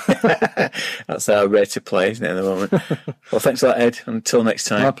 time. That's our rate to play, isn't it, at the moment? Well, thanks a lot, Ed. Until next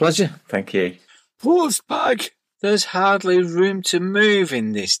time. My pleasure. Thank you. Wolf's bag. There's hardly room to move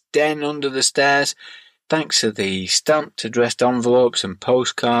in this den under the stairs, thanks to the stamped addressed envelopes and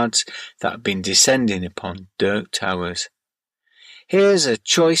postcards that have been descending upon Dirk Towers. Here's a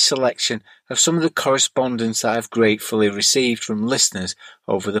choice selection of some of the correspondence that I've gratefully received from listeners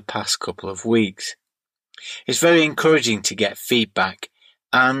over the past couple of weeks. It's very encouraging to get feedback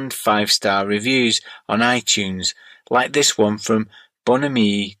and 5-star reviews on iTunes, like this one from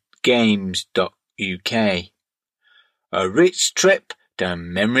bonamiegames.uk. A rich trip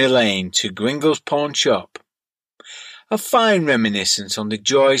down memory lane to Gringle's pawn shop. A fine reminiscence on the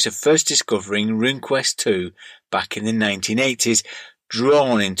joys of first discovering RuneQuest 2 back in the 1980s,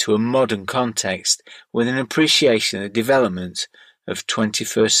 drawn into a modern context with an appreciation of the developments of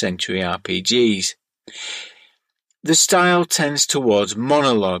 21st century RPGs. The style tends towards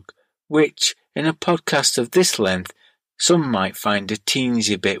monologue, which, in a podcast of this length, some might find a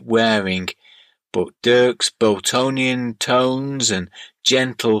teensy bit wearing, but Dirk's Boltonian tones and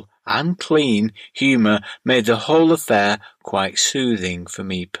gentle and clean humour made the whole affair quite soothing for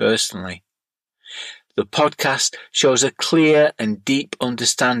me personally. The podcast shows a clear and deep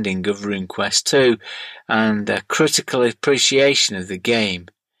understanding of RuneQuest 2 and a critical appreciation of the game,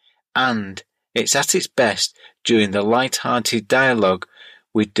 and it's at its best during the light-hearted dialogue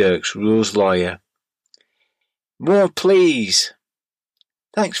with Dirk's rules lawyer. More please.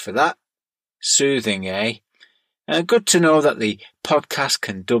 Thanks for that. Soothing, eh? Good to know that the podcast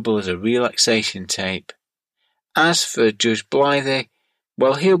can double as a relaxation tape. As for Judge Blythe,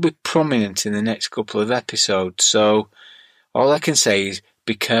 well, he'll be prominent in the next couple of episodes, so all I can say is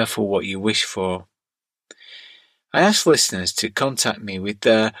be careful what you wish for. I asked listeners to contact me with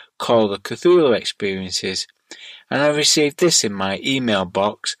their Call of Cthulhu experiences, and I received this in my email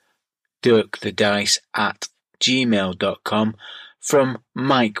box, dirkthedice@gmail.com, from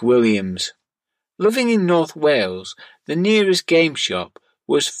Mike Williams. Living in North Wales, the nearest game shop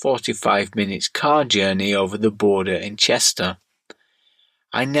was 45 minutes car journey over the border in Chester.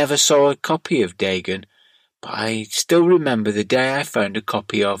 I never saw a copy of Dagon, but I still remember the day I found a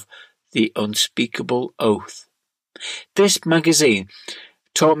copy of The Unspeakable Oath. This magazine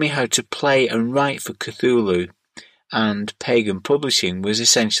taught me how to play and write for Cthulhu, and Pagan Publishing was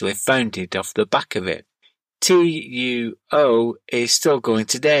essentially founded off the back of it. TUO is still going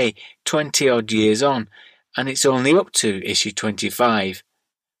today, 20-odd years on, and it's only up to issue 25.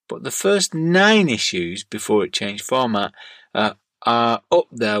 But the first 9 issues, before it changed format, are up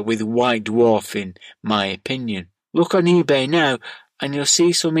there with White Dwarf in my opinion. Look on eBay now and you'll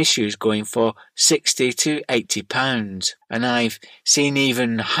see some issues going for £60 to £80, and I've seen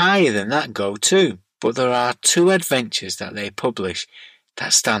even higher than that go too. But there are 2 adventures that they publish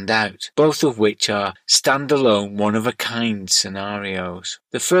that stand out, both of which are standalone one-of-a-kind scenarios.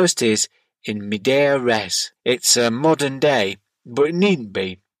 The first is in Medea Res. It's a modern day, but it needn't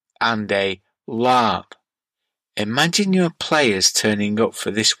be, and a LARP. Imagine your players turning up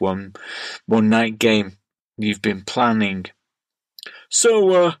for this one-night game you've been planning.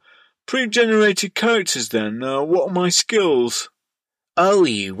 So, pre-generated characters then, what are my skills? Oh,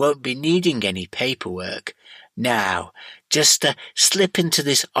 you won't be needing any paperwork. Now, just slip into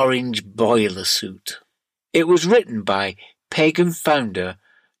this orange boiler suit. It was written by Pagan founder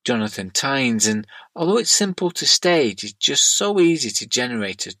Jonathan Tynes, and although it's simple to stage, it's just so easy to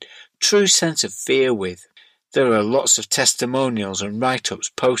generate a true sense of fear with. There are lots of testimonials and write-ups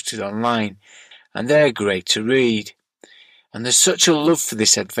posted online, and they're great to read. And there's such a love for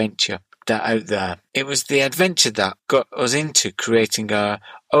this adventure out there. It was the adventure that got us into creating our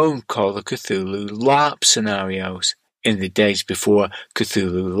own Call of Cthulhu LARP scenarios in the days before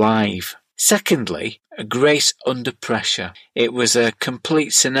Cthulhu Live. Secondly, Grace Under Pressure. It was a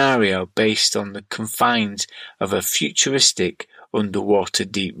complete scenario based on the confines of a futuristic underwater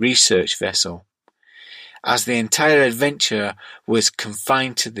deep research vessel. As the entire adventure was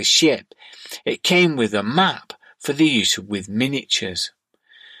confined to the ship, it came with a map for the use with miniatures.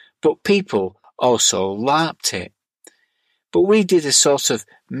 But people also LARPed it. But we did a sort of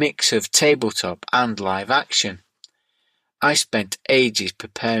mix of tabletop and live action. I spent ages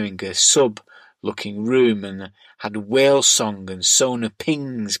preparing a sub-looking room and had whale song and sonar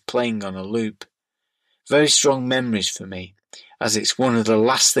pings playing on a loop. Very strong memories for me, as it's one of the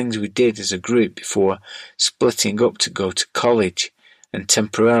last things we did as a group before splitting up to go to college and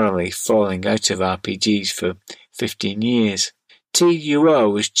temporarily falling out of RPGs for 15 years.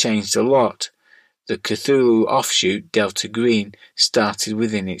 TUO has changed a lot. The Cthulhu offshoot Delta Green started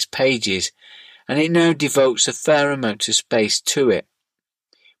within its pages, and it now devotes a fair amount of space to it.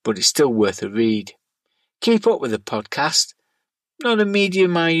 But it's still worth a read. Keep up with the podcast. Not a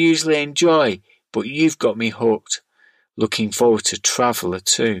medium I usually enjoy, but you've got me hooked. Looking forward to Traveller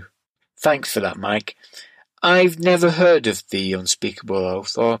too. Thanks for that, Mike. I've never heard of The Unspeakable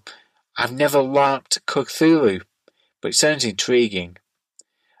Oath, or I've never LARPed Cthulhu, but it sounds intriguing.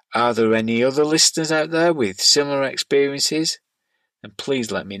 Are there any other listeners out there with similar experiences? Then please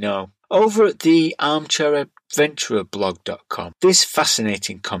let me know. Over at the armchairadventurerblog.com, this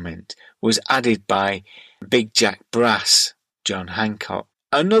fascinating comment was added by Big Jack Brass, John Hancock.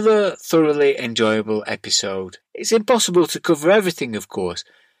 Another thoroughly enjoyable episode. It's impossible to cover everything, of course,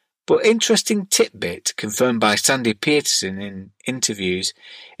 but interesting tidbit confirmed by Sandy Peterson in interviews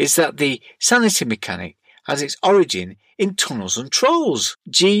is that the sanity mechanic has its origin in Tunnels and Trolls.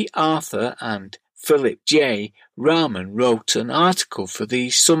 G. Arthur and Philip J. Rahman wrote an article for the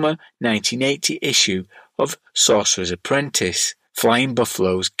summer 1980 issue of Sorcerer's Apprentice, Flying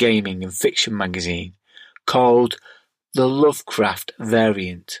Buffalo's gaming and fiction magazine, called The Lovecraft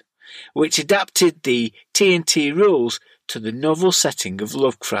Variant, which adapted the TNT rules to the novel setting of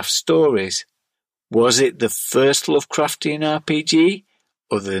Lovecraft stories. Was it the first Lovecraftian RPG,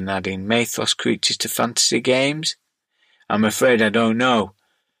 other than adding mythos creatures to fantasy games? I'm afraid I don't know,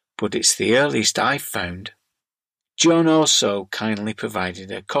 but it's the earliest I've found. John also kindly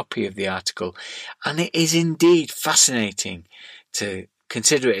provided a copy of the article, and it is indeed fascinating to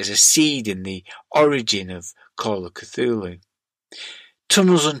consider it as a seed in the origin of Call of Cthulhu.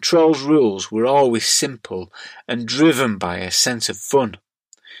 Tunnels and Trolls rules were always simple and driven by a sense of fun.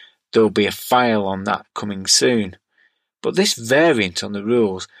 There'll be a file on that coming soon. But this variant on the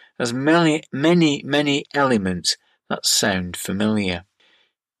rules has many elements that sound familiar.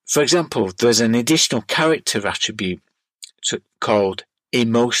 For example, there's an additional character attribute called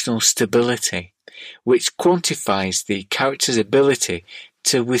emotional stability, which quantifies the character's ability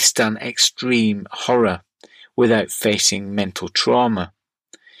to withstand extreme horror without facing mental trauma.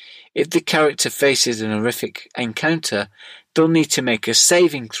 If the character faces an horrific encounter, they'll need to make a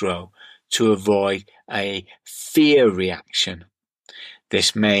saving throw to avoid a fear reaction.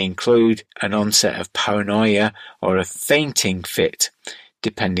 This may include an onset of paranoia or a fainting fit,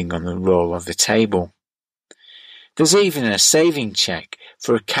 depending on the roll of the table. There's even a saving check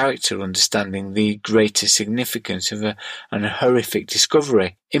for a character understanding the greater significance of an horrific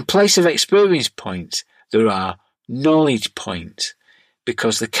discovery. In place of experience points, there are knowledge points,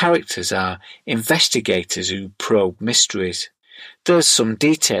 because the characters are investigators who probe mysteries. There's some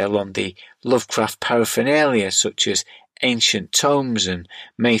detail on the Lovecraft paraphernalia, such as ancient tomes and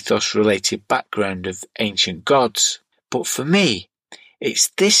mythos-related background of ancient gods. But for me, it's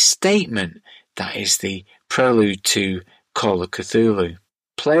this statement that is the prelude to Call of Cthulhu.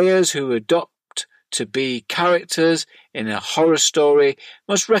 Players who adopt to be characters in a horror story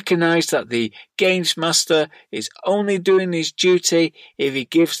must recognise that the games master is only doing his duty if he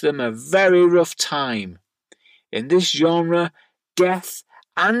gives them a very rough time. In this genre, death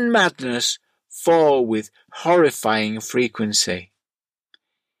and madness fall with horrifying frequency.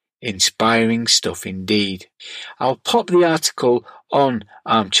 Inspiring stuff indeed. I'll pop the article on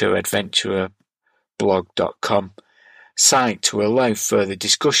armchairadventurerblog.com site to allow further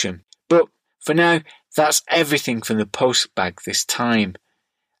discussion. But for now, that's everything from the postbag this time,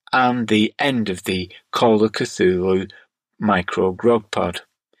 and the end of the Call of Cthulhu micro grog pod.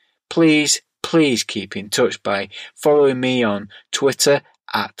 Please keep in touch by following me on Twitter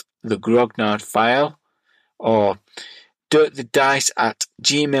at the Grognard File, or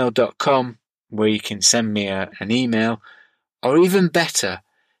dirtthedice@gmail.com, where you can send me an email, or even better,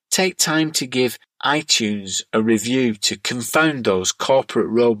 take time to give iTunes a review to confound those corporate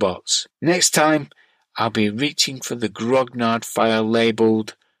robots. Next time, I'll be reaching for the Grognard File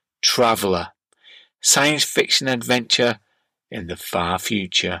labelled Traveller, science fiction adventure in the far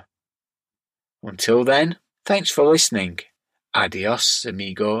future. Until then, thanks for listening. Adios,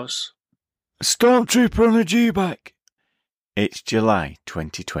 amigos. Stormtrooper on a G-back. It's July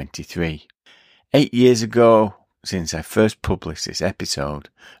 2023. 8 years ago since I first published this episode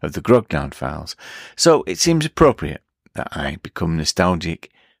of the Grognard Files, so it seems appropriate that I become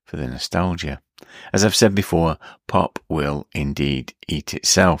nostalgic for the nostalgia. As I've said before, pop will indeed eat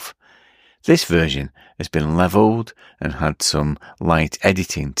itself. This version has been levelled and had some light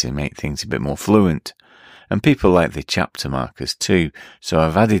editing to make things a bit more fluent. And people like the chapter markers too, so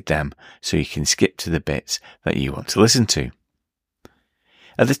I've added them so you can skip to the bits that you want to listen to.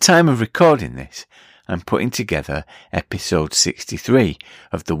 At the time of recording this, I'm putting together episode 63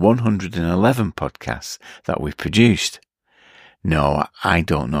 of the 111 podcasts that we've produced. No, I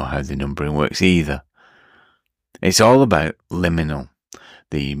don't know how the numbering works either. It's all about Liminal,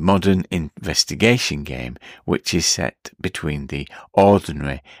 the modern investigation game which is set between the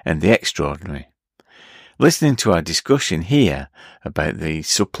ordinary and the extraordinary. Listening to our discussion here about the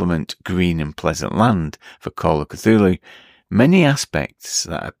supplement Green and Pleasant Land for Call of Cthulhu, many aspects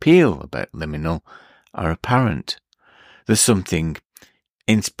that appeal about Liminal are apparent. There's something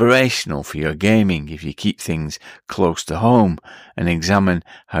inspirational for your gaming if you keep things close to home and examine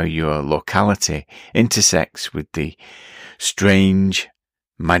how your locality intersects with the strange,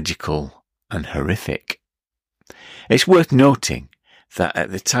 magical and horrific. It's worth noting that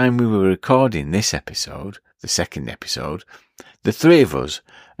at the time we were recording this episode, the second episode, the three of us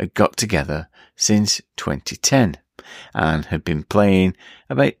had got together since 2010 and had been playing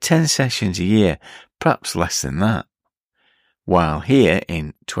about 10 sessions a year, perhaps less than that. While here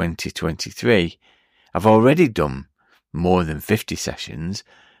in 2023, I've already done more than 50 sessions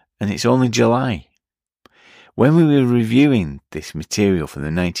and it's only July. When we were reviewing this material from the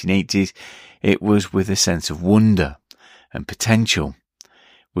 1980s, it was with a sense of wonder and potential.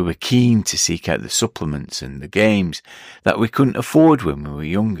 We were keen to seek out the supplements and the games that we couldn't afford when we were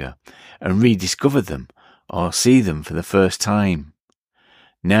younger and rediscover them or see them for the first time.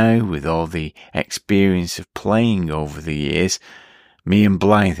 Now, with all the experience of playing over the years, me and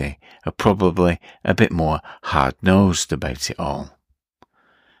Blythe are probably a bit more hard-nosed about it all.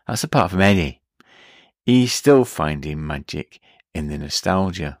 That's apart from Eddie. He's still finding magic in the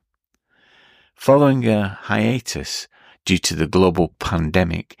nostalgia. Following a hiatus due to the global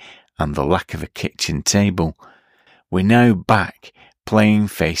pandemic and the lack of a kitchen table, we're now back playing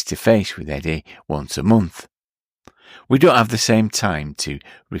face-to-face with Eddie once a month. We don't have the same time to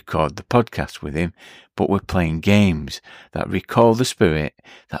record the podcast with him, but we're playing games that recall the spirit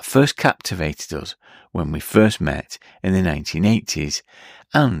that first captivated us when we first met in the 1980s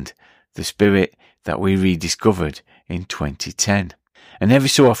and the spirit that we rediscovered in 2010. And every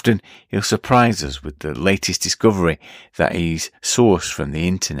so often he'll surprise us with the latest discovery that he's sourced from the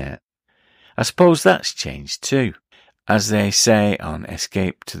internet. I suppose that's changed too. As they say on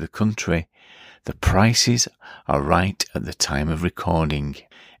Escape to the Country, the prices are right at the time of recording.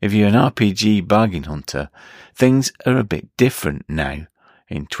 If you're an RPG bargain hunter, things are a bit different now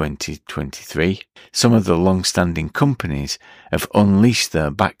in 2023. Some of the long-standing companies have unleashed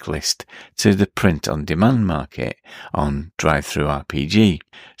their backlist to the print-on-demand market on DriveThruRPG.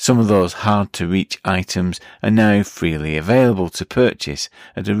 Some of those hard-to-reach items are now freely available to purchase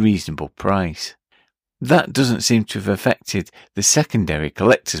at a reasonable price. That doesn't seem to have affected the secondary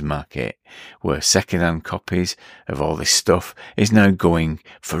collector's market, where second-hand copies of all this stuff is now going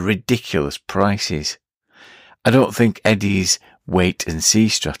for ridiculous prices. I don't think Eddie's wait-and-see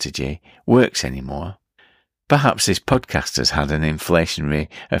strategy works anymore. Perhaps this podcast has had an inflationary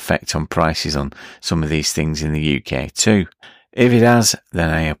effect on prices on some of these things in the UK too. If it has, then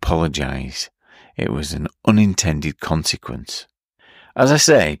I apologise. It was an unintended consequence. As I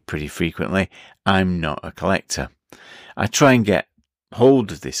say pretty frequently, I'm not a collector. I try and get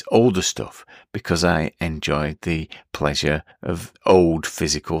hold of this older stuff because I enjoy the pleasure of old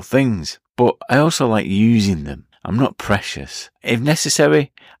physical things. But I also like using them. I'm not precious. If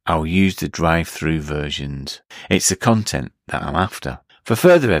necessary, I'll use the drive-through versions. It's the content that I'm after. For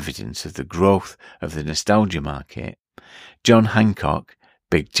further evidence of the growth of the nostalgia market, John Hancock,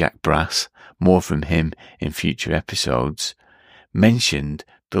 Big Jack Brass, more from him in future episodes, mentioned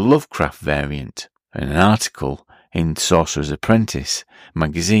the Lovecraft variant in an article in Sorcerer's Apprentice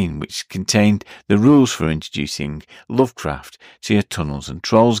magazine which contained the rules for introducing Lovecraft to your Tunnels and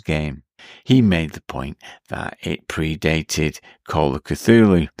Trolls game. He made the point that it predated Call of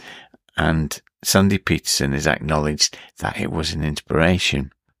Cthulhu, and Sandy Peterson has acknowledged that it was an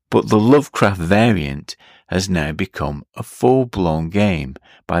inspiration. But the Lovecraft variant has now become a full-blown game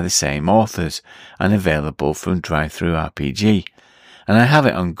by the same authors and available from DriveThruRPG, and I have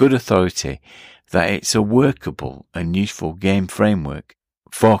it on good authority that it's a workable and useful game framework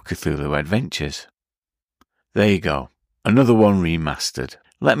for Cthulhu adventures. There you go, another one remastered.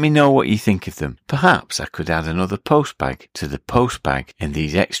 Let me know what you think of them. Perhaps I could add another postbag to the postbag in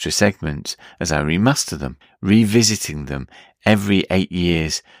these extra segments as I remaster them, revisiting them every 8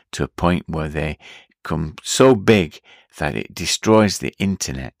 years to a point where they become so big that it destroys the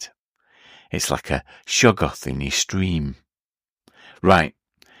internet. It's like a shoggoth in your stream. Right,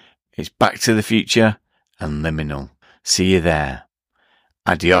 it's Back to the Future and Liminal. See you there.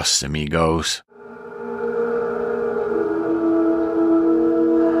 Adios, amigos.